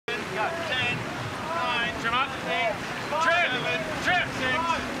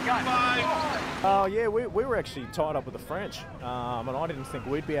Oh yeah, we were actually tied up with the French, and I didn't think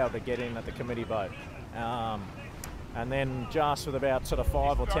we'd be able to get in at the committee vote. And then just with about sort of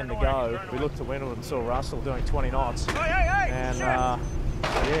 5 or 10 to go, we looked to windward and saw Russell doing 20 knots. And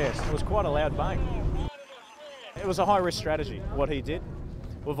yes, it was quite a loud bang. It was a high-risk strategy, what he did.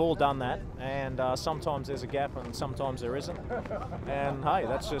 We've all done that, and sometimes there's a gap and sometimes there isn't. And hey,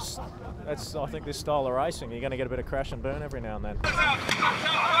 that's I think this style of racing, you're going to get a bit of crash and burn every now and then.